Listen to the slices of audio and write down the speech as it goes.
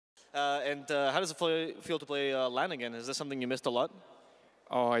And how does it feel to play LAN again? Is this something you missed a lot?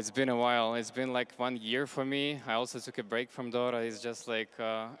 Oh, it's been a while. It's been like 1 year for me. I also took a break from Dota. It's just like,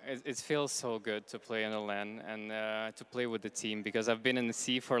 it feels so good to play in the LAN and to play with the team because I've been in the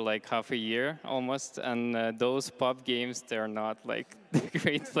C for like half a year almost. And those pub games, they're not like the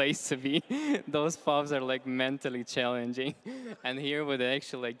great place to be. Those pubs are like mentally challenging. And here with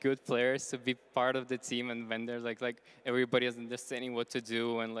actually like good players to be part of the team and when there's like everybody is understanding what to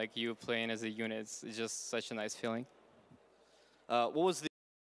do and like you playing as a unit, it's just such a nice feeling. What was